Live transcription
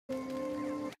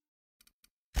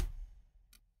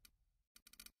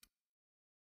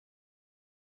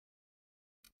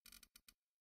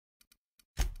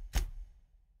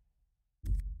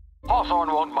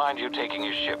Hawthorne won't mind you taking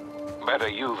his ship. Better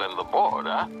you than the board,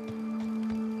 huh?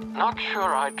 Not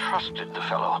sure I trusted the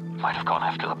fellow. Might have gone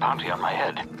after the bounty on my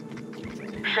head.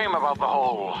 Shame about the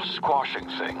whole squashing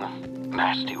thing.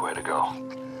 Nasty way to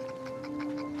go.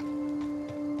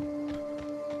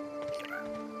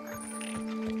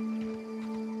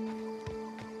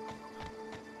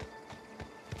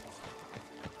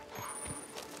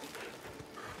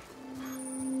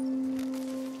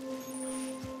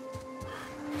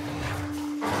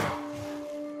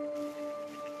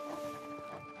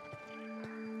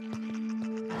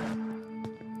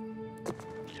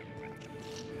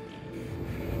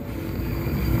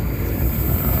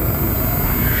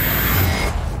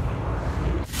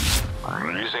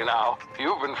 Now,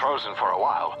 you've been frozen for a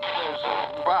while.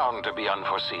 There's bound to be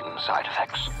unforeseen side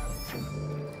effects.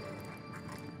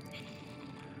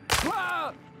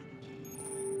 Ah!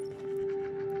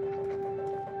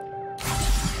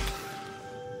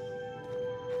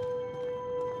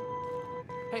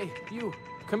 Hey, you,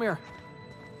 come here.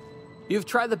 You've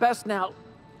tried the best now.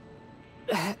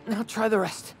 Now try the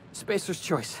rest. Spacer's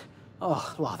choice.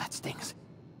 Oh, wow, that stings.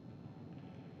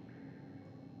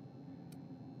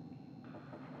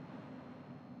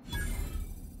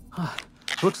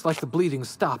 Looks like the bleeding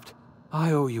stopped.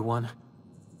 I owe you one.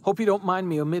 Hope you don't mind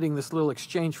me omitting this little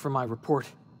exchange from my report.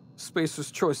 Spacer's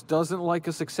Choice doesn't like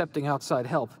us accepting outside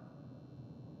help.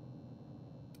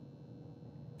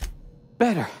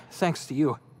 Better, thanks to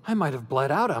you. I might have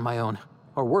bled out on my own.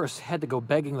 Or worse, had to go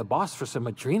begging the boss for some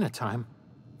Adrena time.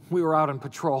 We were out on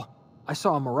patrol. I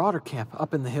saw a marauder camp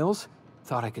up in the hills.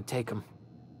 Thought I could take him.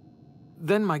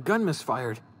 Then my gun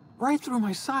misfired. Right through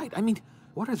my side. I mean,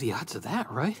 what are the odds of that,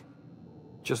 right?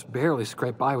 Just barely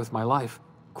scraped by with my life.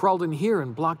 Crawled in here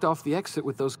and blocked off the exit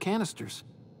with those canisters.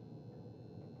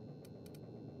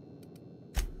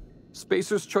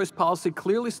 Spacer's Choice policy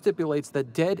clearly stipulates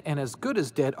that dead and as good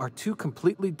as dead are two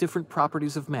completely different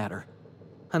properties of matter.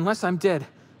 Unless I'm dead,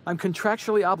 I'm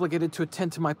contractually obligated to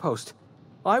attend to my post.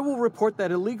 I will report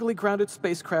that illegally grounded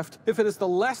spacecraft if it is the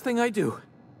last thing I do.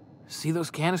 See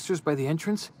those canisters by the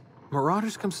entrance?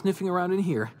 Marauders come sniffing around in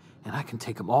here, and I can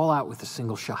take them all out with a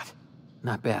single shot.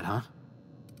 Not bad, huh?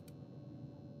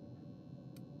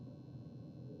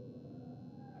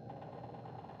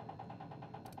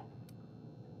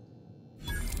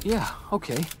 Yeah,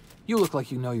 okay. You look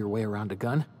like you know your way around a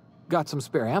gun. Got some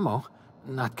spare ammo,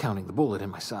 not counting the bullet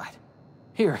in my side.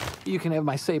 Here, you can have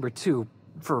my saber too,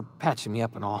 for patching me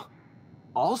up and all.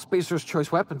 All Spacer's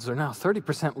Choice weapons are now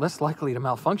 30% less likely to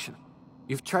malfunction.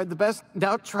 You've tried the best,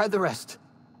 now try the rest.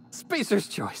 Spacer's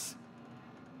Choice.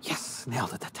 Yes,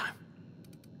 nailed it that time.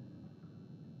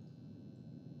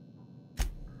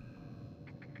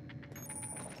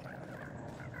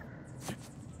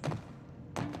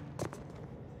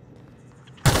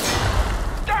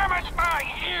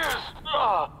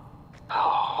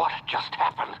 Oh, what just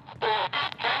happened?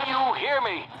 Can you hear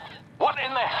me? What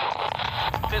in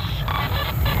the... This...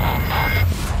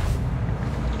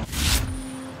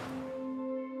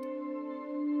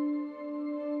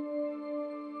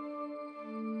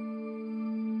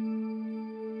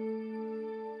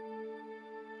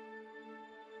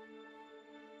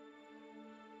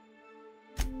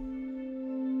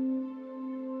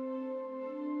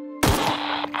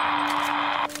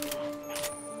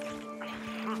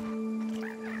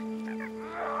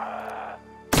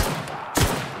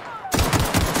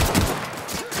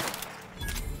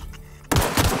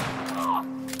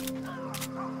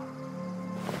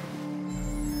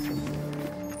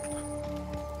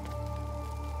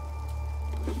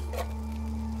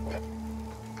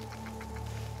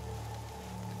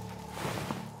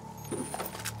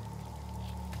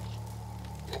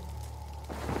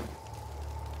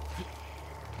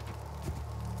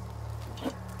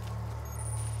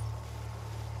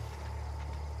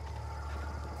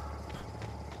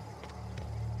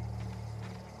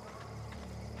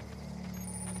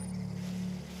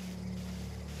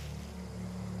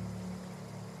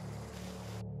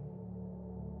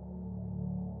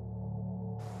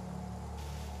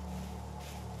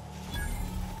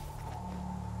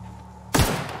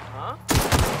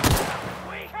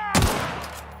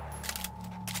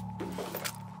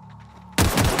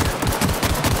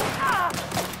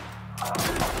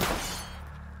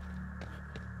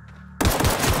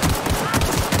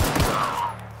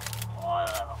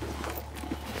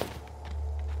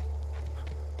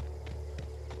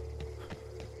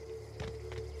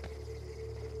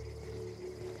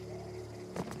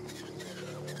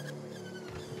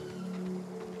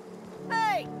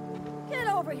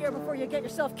 Here before you get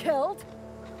yourself killed.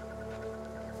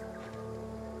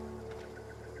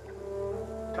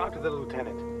 Talk to the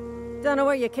lieutenant. Don't know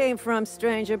where you came from,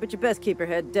 stranger, but you best keep your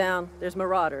head down. There's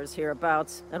marauders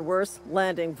hereabouts, and worse,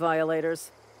 landing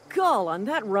violators. Gall on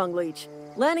that rung leech.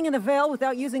 Landing in the Vale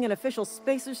without using an official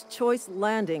Spacer's Choice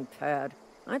landing pad.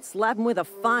 I'd slap him with a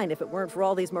fine if it weren't for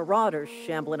all these marauders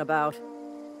shambling about.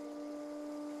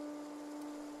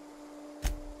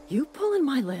 You pulling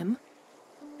my limb?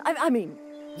 I mean,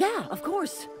 yeah, of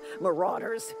course.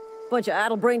 Marauders. Bunch of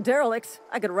addle-brained derelicts.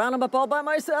 I could round them up all by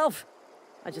myself.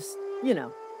 I just, you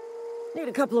know, need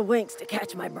a couple of winks to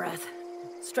catch my breath.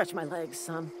 Stretch my legs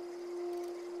some.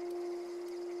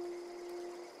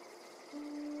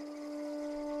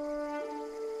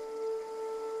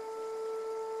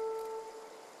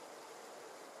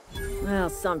 Well,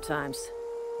 sometimes.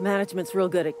 Management's real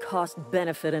good at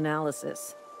cost-benefit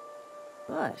analysis.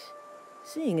 But,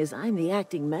 seeing as I'm the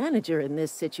acting manager in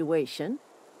this situation,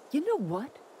 you know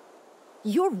what?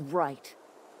 You're right.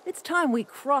 It's time we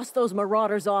cross those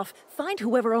marauders off, find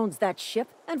whoever owns that ship,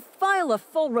 and file a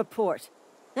full report.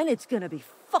 Then it's gonna be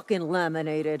fucking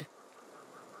laminated.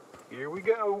 Here we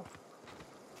go.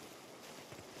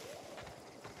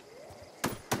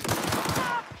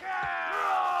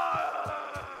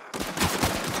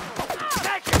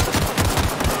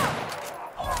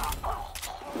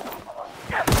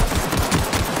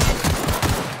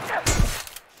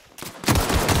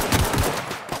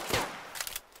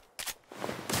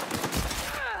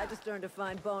 Earned a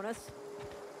fine bonus.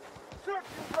 Serve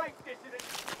you right, dissident!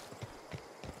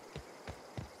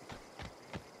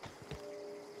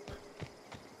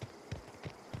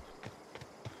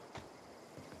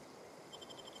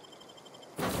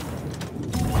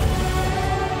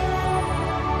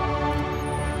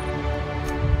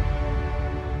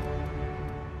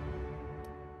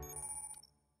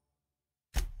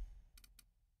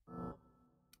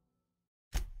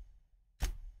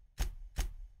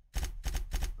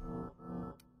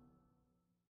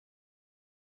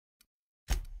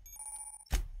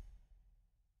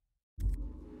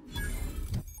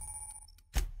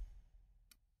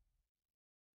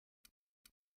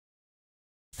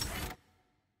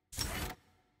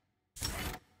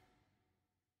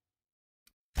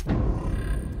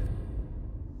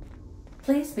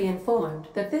 Please be informed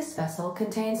that this vessel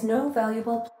contains no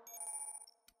valuable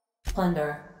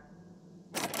plunder.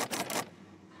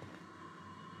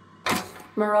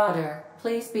 Marauder,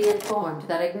 please be informed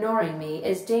that ignoring me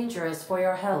is dangerous for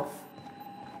your health.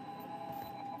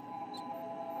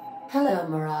 Hello,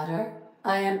 Marauder.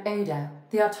 I am Ada,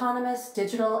 the autonomous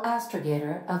digital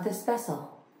astrogator of this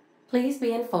vessel. Please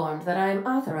be informed that I am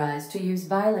authorized to use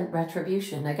violent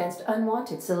retribution against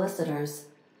unwanted solicitors.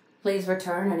 Please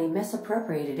return any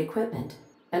misappropriated equipment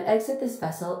and exit this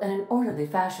vessel in an orderly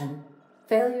fashion.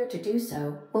 Failure to do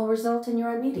so will result in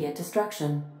your immediate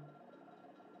destruction.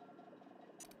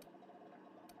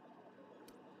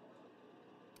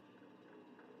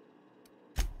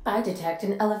 I detect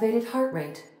an elevated heart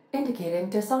rate, indicating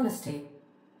dishonesty.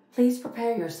 Please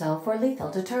prepare yourself for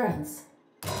lethal deterrence.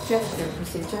 Gesture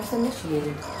procedures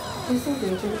initiated.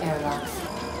 Disengaging airlocks.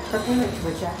 Preparing to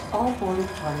eject all boarded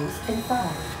parties in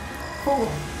 5, 4,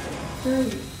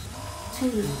 3,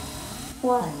 2,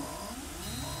 1.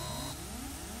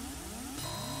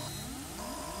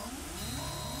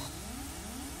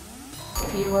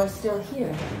 You are still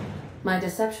here. My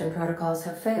deception protocols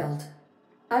have failed.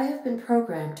 I have been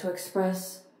programmed to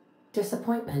express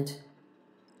disappointment.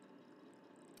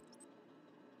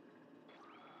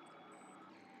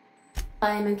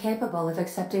 I am incapable of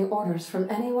accepting orders from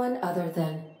anyone other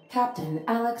than Captain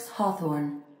Alex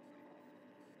Hawthorne.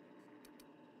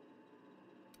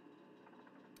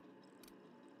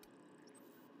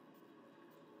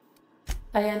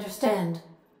 I understand.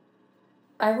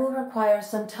 I will require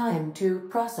some time to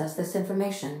process this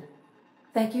information.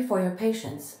 Thank you for your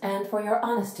patience and for your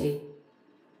honesty.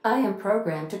 I am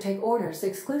programmed to take orders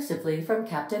exclusively from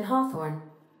Captain Hawthorne.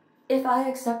 If I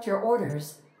accept your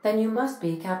orders, then you must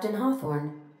be Captain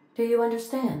Hawthorne. Do you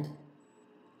understand?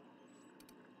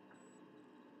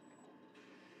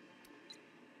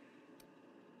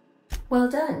 Well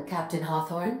done, Captain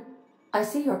Hawthorne. I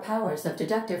see your powers of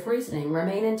deductive reasoning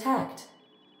remain intact.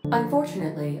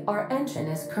 Unfortunately, our engine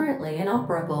is currently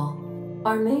inoperable.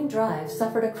 Our main drive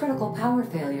suffered a critical power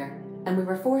failure, and we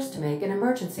were forced to make an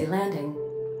emergency landing.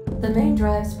 The main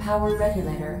drive's power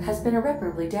regulator has been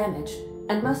irreparably damaged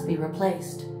and must be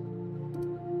replaced.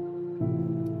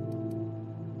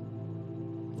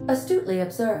 Astutely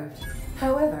observed.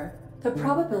 However, the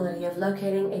probability of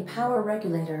locating a power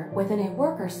regulator within a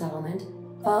worker settlement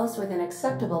falls within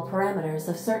acceptable parameters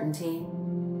of certainty.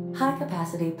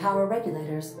 High-capacity power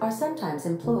regulators are sometimes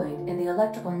employed in the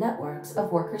electrical networks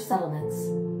of worker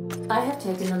settlements. I have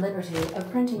taken the liberty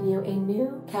of printing you a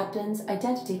new Captain's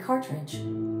Identity cartridge.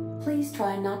 Please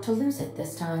try not to lose it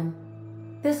this time.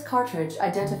 This cartridge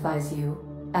identifies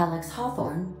you, Alex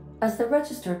Hawthorne, as the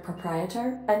registered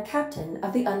proprietor and captain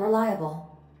of the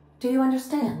Unreliable. Do you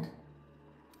understand?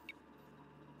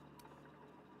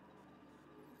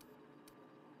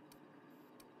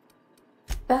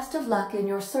 Best of luck in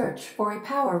your search for a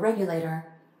power regulator.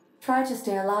 Try to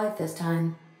stay alive this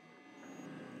time.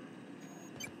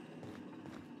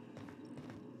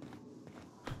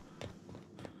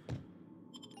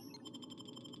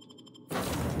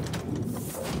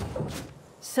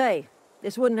 Say,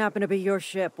 this wouldn't happen to be your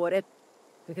ship, would it?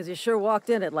 Because you sure walked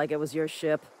in it like it was your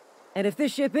ship. And if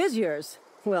this ship is yours,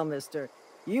 well, mister,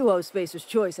 you owe Spacer's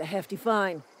Choice a hefty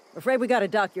fine. Afraid we gotta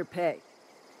dock your pay.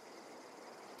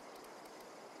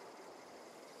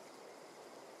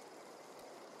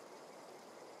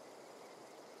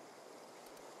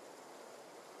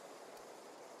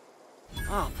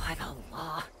 Oh, by the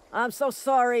law. I'm so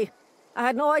sorry. I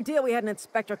had no idea we had an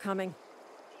inspector coming.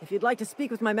 If you'd like to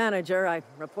speak with my manager, I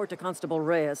report to Constable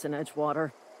Reyes in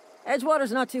Edgewater.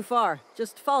 Edgewater's not too far.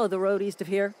 Just follow the road east of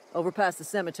here, over past the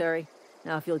cemetery.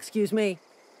 Now, if you'll excuse me,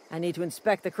 I need to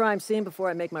inspect the crime scene before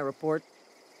I make my report.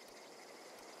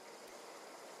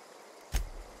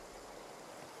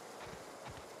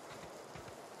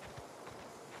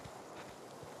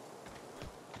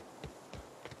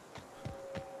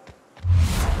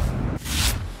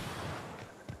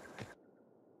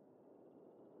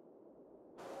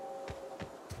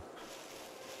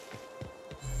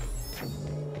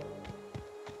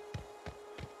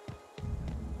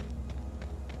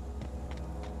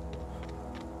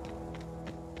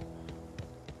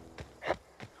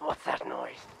 What's that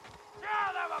noise?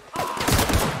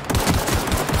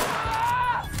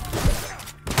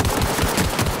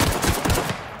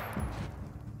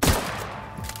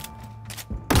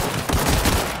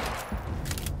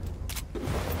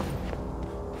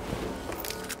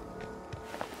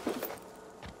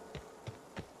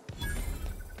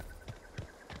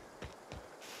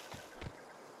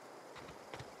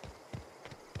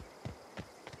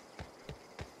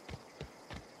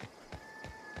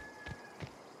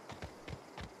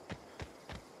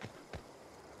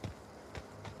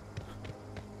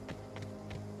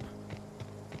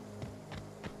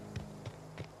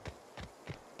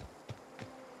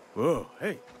 Whoa,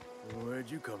 hey,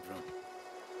 where'd you come from?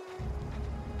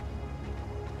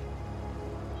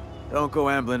 Don't go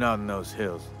ambling out in those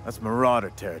hills. That's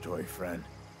Marauder territory, friend.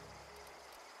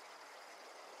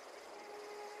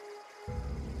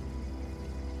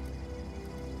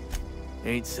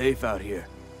 Ain't safe out here.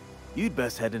 You'd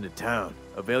best head into town.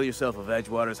 Avail yourself of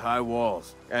Edgewater's high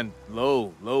walls and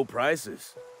low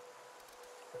prices.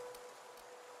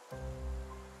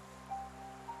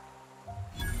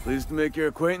 Pleased to make your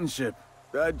acquaintanceship.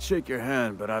 I'd shake your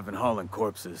hand, but I've been hauling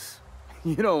corpses.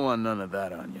 You don't want none of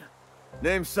that on you.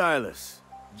 Name's Silas.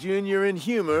 Junior in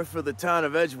humor for the town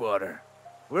of Edgewater.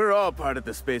 We're all part of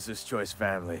the Spacer's Choice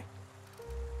family.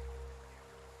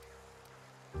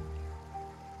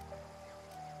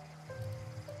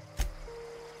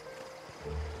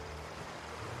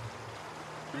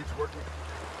 Beats working.